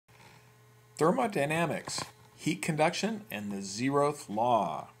Thermodynamics, heat conduction, and the Zeroth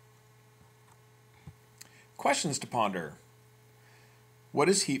Law. Questions to ponder. What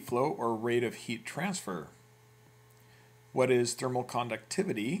is heat flow or rate of heat transfer? What is thermal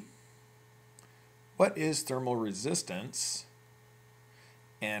conductivity? What is thermal resistance?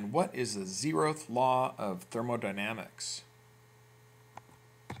 And what is the Zeroth Law of Thermodynamics?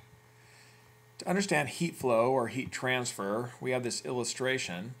 To understand heat flow or heat transfer, we have this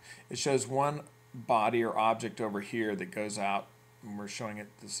illustration. It shows one body or object over here that goes out, and we're showing it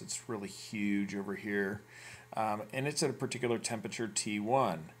this. It's really huge over here, and it's at a particular temperature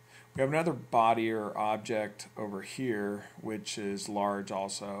T1. We have another body or object over here, which is large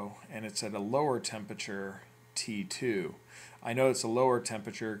also, and it's at a lower temperature T2. I know it's a lower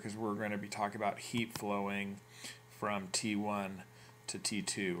temperature because we're going to be talking about heat flowing from T1 to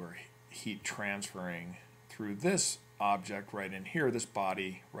T2, or heat transferring through this object right in here, this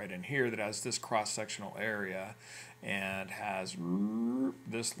body right in here that has this cross-sectional area and has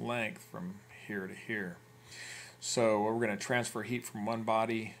this length from here to here. So we're going to transfer heat from one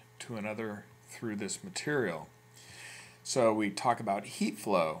body to another through this material. So we talk about heat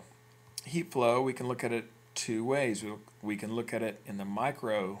flow. Heat flow, we can look at it two ways. We can look at it in the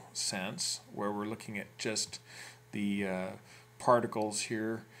micro sense, where we're looking at just the particles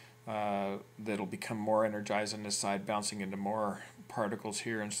here that'll become more energized on this side, bouncing into more particles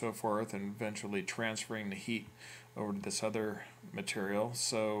here and so forth, and eventually transferring the heat over to this other material.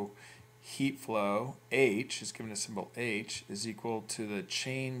 So heat flow, H, is given a symbol H, is equal to the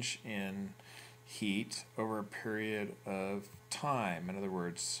change in heat over a period of time. In other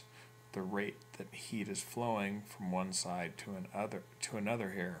words, the rate that heat is flowing from one side to another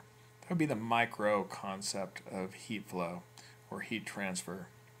here. That would be the micro concept of heat flow or heat transfer.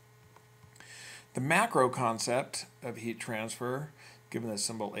 The macro concept of heat transfer, given the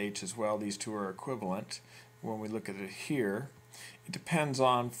symbol H as well, these two are equivalent. When we look at it here, it depends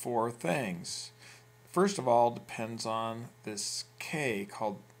on four things. First of all, it depends on this K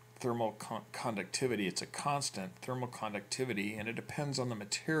called thermal conductivity. It's a constant thermal conductivity, and it depends on the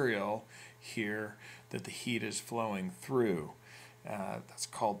material here that the heat is flowing through. That's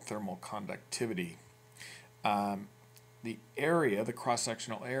called thermal conductivity. The area, the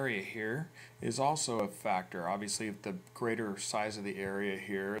cross-sectional area here, is also a factor. Obviously, if the greater size of the area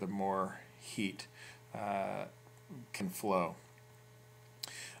here, the more heat can flow.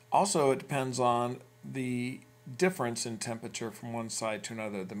 Also, it depends on the difference in temperature from one side to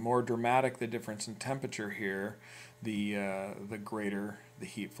another. The more dramatic the difference in temperature here, the greater the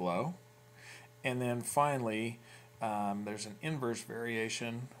heat flow. And then finally, there's an inverse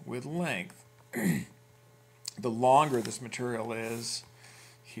variation with length. The longer this material is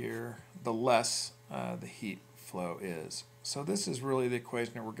here, the less the heat flow is. So this is really the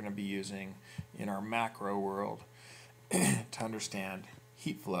equation that we're going to be using in our macro world to understand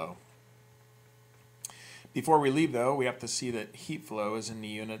heat flow. Before we leave, though, we have to see that heat flow is in the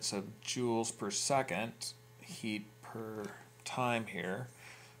units of joules per second, heat per time here,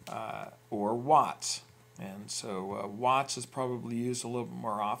 or watts. And so watts is probably used a little bit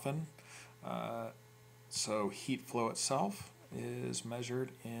more often. So heat flow itself is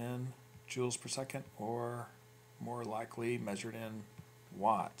measured in joules per second, or more likely measured in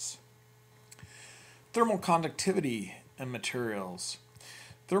watts. Thermal conductivity and materials.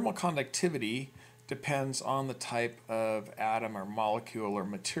 Thermal conductivity depends on the type of atom or molecule or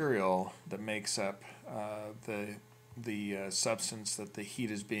material that makes up the substance that the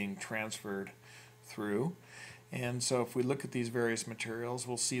heat is being transferred through. And so if we look at these various materials,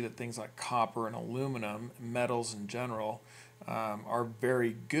 we'll see that things like copper and aluminum, metals in general, are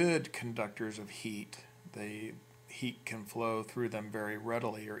very good conductors of heat. Heat can flow through them very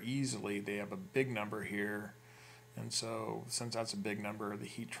readily or easily. They have a big number here, and so since that's a big number, the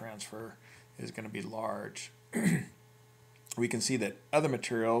heat transfer is going to be large. We can see that other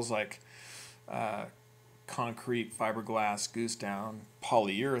materials like concrete, fiberglass, goose down,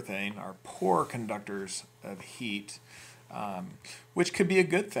 polyurethane are poor conductors of heat, which could be a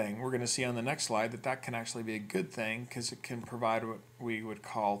good thing. We're going to see on the next slide that that can actually be a good thing because it can provide what we would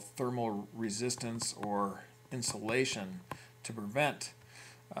call thermal resistance or insulation to prevent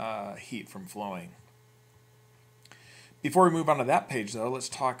heat from flowing. Before we move on to that page, though, let's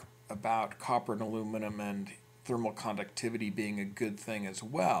talk about copper and aluminum and thermal conductivity being a good thing as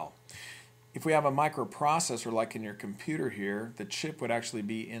well. If we have a microprocessor like in your computer here, the chip would actually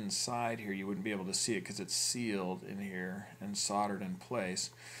be inside here. You wouldn't be able to see it because it's sealed in here and soldered in place.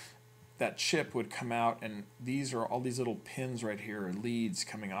 That chip would come out, and these are all these little pins right here are leads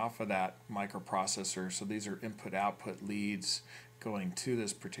coming off of that microprocessor. So these are input-output leads going to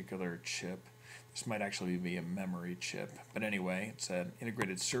this particular chip. This might actually be a memory chip, but anyway, it's an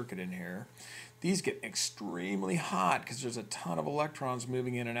integrated circuit in here. These get extremely hot because there's a ton of electrons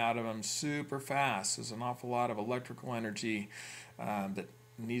moving in and out of them super fast. There's an awful lot of electrical energy that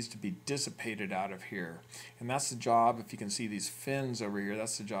needs to be dissipated out of here. And that's the job, if you can see these fins over here,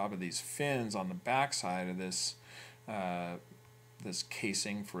 that's the job of these fins on the back side of this this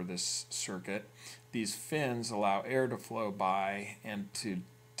casing for this circuit. These fins allow air to flow by and to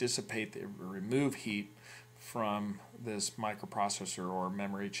dissipate, remove heat from this microprocessor or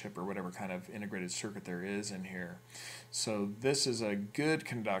memory chip or whatever kind of integrated circuit there is in here. So this is a good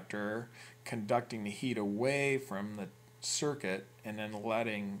conductor, conducting the heat away from the circuit and then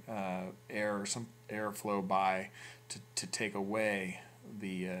letting some air flow by to take away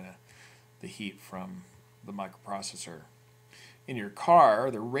the heat from the microprocessor. In your car,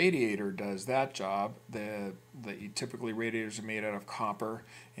 the radiator does that job. Typically radiators are made out of copper,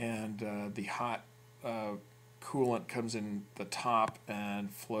 and the hot coolant comes in the top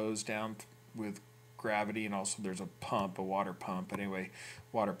and flows down with gravity, and also there's a pump, a water pump. But anyway,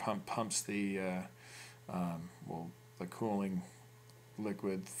 water pump pumps the cooling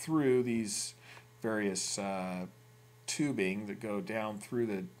liquid through these various tubing that go down through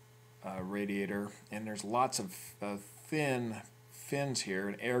the radiator, and there's lots of thin fins here,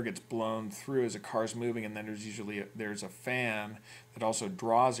 and air gets blown through as a car's moving, and then there's a fan that also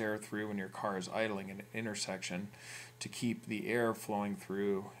draws air through when your car is idling in an intersection to keep the air flowing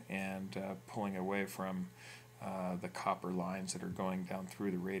through and pulling away from the copper lines that are going down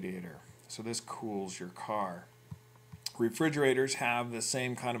through the radiator. So this cools your car. Refrigerators have the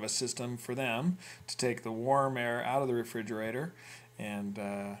same kind of a system for them to take the warm air out of the refrigerator and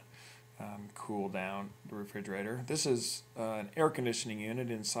cool down the refrigerator. This is an air conditioning unit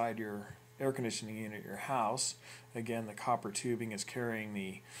inside your air conditioning unit at your house. Again, the copper tubing is carrying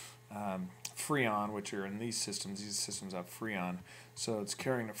the Freon, which are in these systems. These systems have Freon. So it's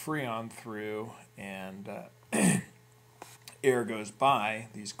carrying the Freon through, and air goes by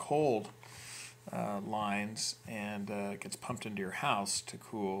these cold lines and gets pumped into your house to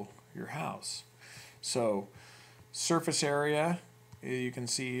cool your house. So surface area, you can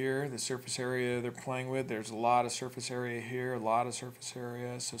see here the surface area they're playing with. There's a lot of surface area here, a lot of surface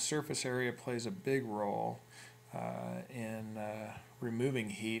area. So surface area plays a big role in removing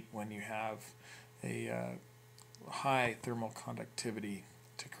heat when you have a high thermal conductivity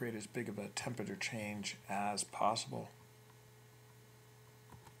to create as big of a temperature change as possible.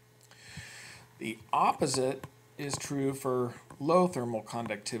 The opposite is true for low thermal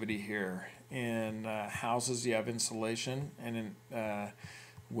conductivity here. In houses you have insulation, and in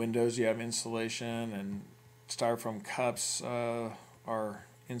windows you have insulation, and styrofoam cups are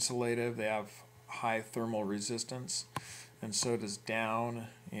insulative. They have high thermal resistance, and so does down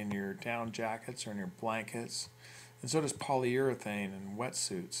in your down jackets or in your blankets, and so does polyurethane in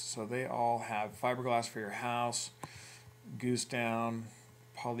wetsuits. So they all have fiberglass for your house, goose down,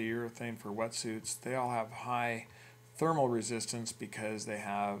 polyurethane for wetsuits. They all have high thermal resistance because they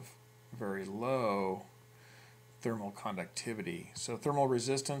have very low thermal conductivity. So thermal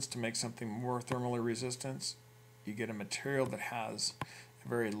resistance, to make something more thermally resistant, you get a material that has a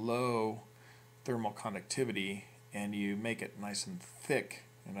very low thermal conductivity, and you make it nice and thick.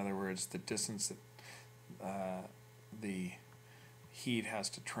 In other words, the distance that the heat has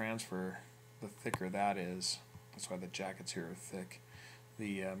to transfer, the thicker that is. That's why the jackets here are thick.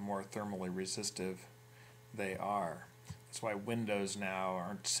 The more thermally resistive they are. That's why windows now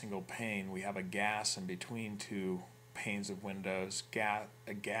aren't single pane. We have a gas in between two panes of windows.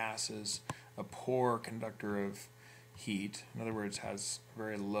 A gas is a poor conductor of heat. In other words, has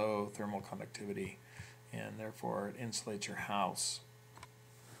very low thermal conductivity, and therefore it insulates your house.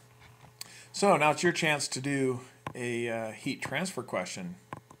 So now it's your chance to do a heat transfer question.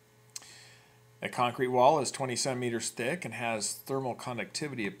 A concrete wall is 20 centimeters thick and has thermal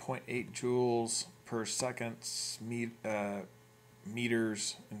conductivity of 0.8 joules per second,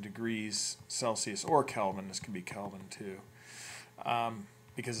 meters and degrees Celsius, or Kelvin. This can be Kelvin too,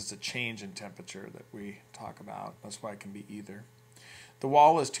 because it's a change in temperature that we talk about. That's why it can be either. The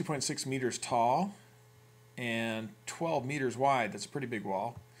wall is 2.6 meters tall and 12 meters wide. That's a pretty big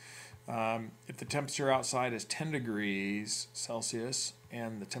wall. If the temperature outside is 10 degrees Celsius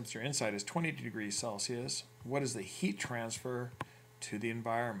and the temperature inside is 20 degrees Celsius, what is the heat transfer to the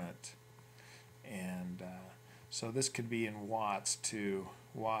environment? And so this could be in watts to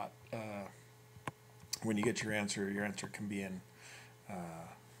watt. When you get your answer can be in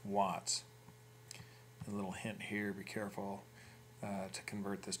watts. A little hint here, be careful to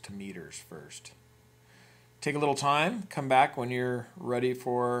convert this to meters first. Take a little time, come back when you're ready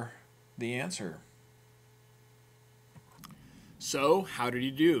for the answer. So, how did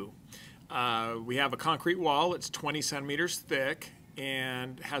he do? We have a concrete wall. It's 20 centimeters thick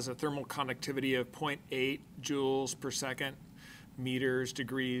and has a thermal conductivity of 0.8 joules per second meters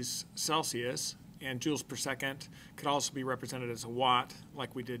degrees Celsius. And joules per second could also be represented as a watt,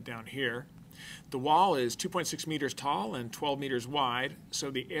 like we did down here. The wall is 2.6 meters tall and 12 meters wide, so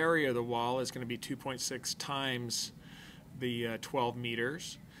the area of the wall is going to be 2.6 times the 12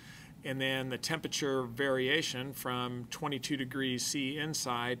 meters. And then the temperature variation from 22 degrees C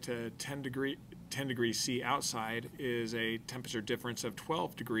inside to 10 degrees C outside is a temperature difference of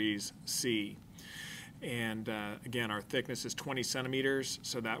 12 degrees C. And again, our thickness is 20 centimeters,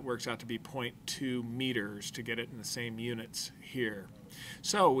 so that works out to be 0.2 meters to get it in the same units here.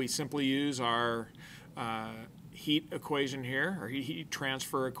 So we simply use our heat equation here, our heat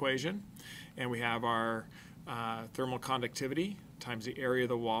transfer equation, and we have our thermal conductivity times the area of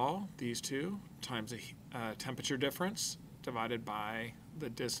the wall, these two, times the temperature difference divided by the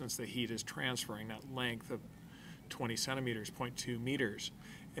distance the heat is transferring, that length of 20 centimeters, 0.2 meters.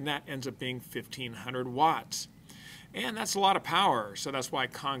 And that ends up being 1,500 watts. And that's a lot of power, so that's why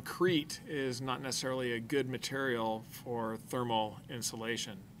concrete is not necessarily a good material for thermal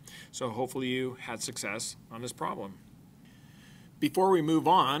insulation. So hopefully you had success on this problem. Before we move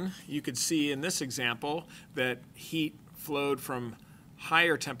on, you could see in this example that heat flowed from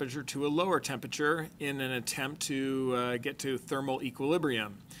higher temperature to a lower temperature in an attempt to get to thermal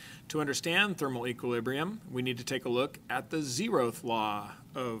equilibrium. To understand thermal equilibrium, we need to take a look at the Zeroth Law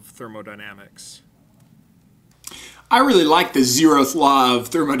of Thermodynamics. I really like the Zeroth Law of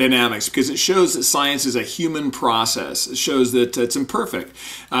Thermodynamics because it shows that science is a human process. It shows that it's imperfect.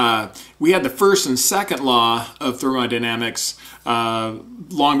 We had the first and second law of thermodynamics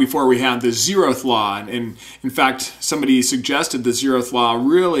long before we had the Zeroth Law. And in fact, somebody suggested the Zeroth Law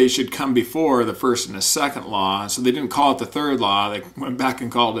really should come before the first and the second law. So they didn't call it the third law. They went back and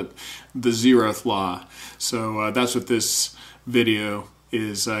called it the Zeroth Law. So that's what this video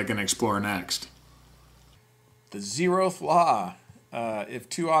is going to explore next. The Zeroth Law. If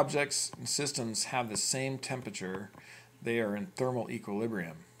two objects and systems have the same temperature, they are in thermal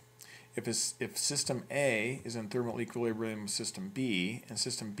equilibrium. If system A is in thermal equilibrium with system B, and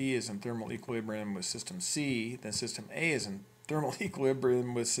system B is in thermal equilibrium with system C, then system A is in thermal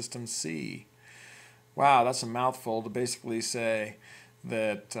equilibrium with system C. Wow, that's a mouthful to basically say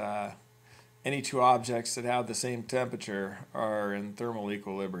that any two objects that have the same temperature are in thermal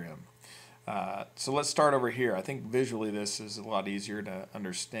equilibrium. So let's start over here. I think visually this is a lot easier to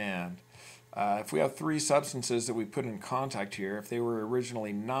understand. If we have three substances that we put in contact here, if they were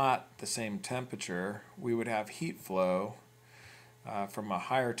originally not the same temperature, we would have heat flow from a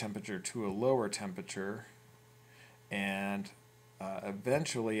higher temperature to a lower temperature, and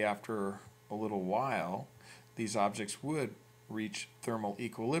eventually after a little while these objects would reach thermal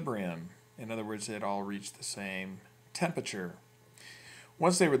equilibrium. In other words, they'd all reach the same temperature.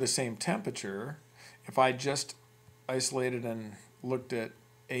 Once they were the same temperature, if I just isolated and looked at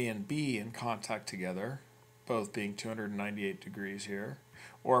A and B in contact together, both being 298 degrees here,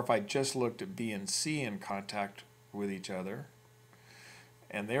 or if I just looked at B and C in contact with each other,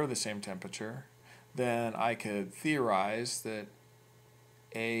 and they were the same temperature, then I could theorize that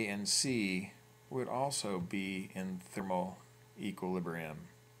A and C would also be in thermal equilibrium.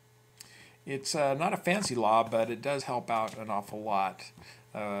 It's not a fancy law, but it does help out an awful lot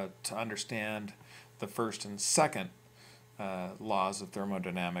to understand the first and second laws of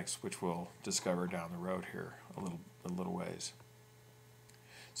thermodynamics, which we'll discover down the road here a little ways.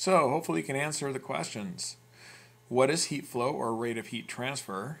 So hopefully you can answer the questions. What is heat flow or rate of heat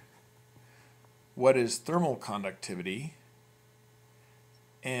transfer? What is thermal conductivity?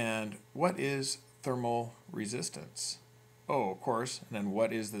 And what is thermal resistance? Oh, of course, and then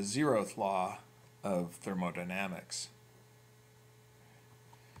what is the Zeroth Law of Thermodynamics?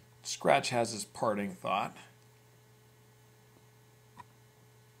 Scratch has his parting thought.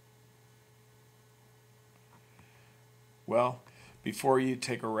 Well, before you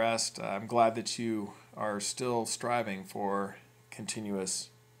take a rest, I'm glad that you are still striving for continuous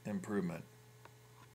improvement.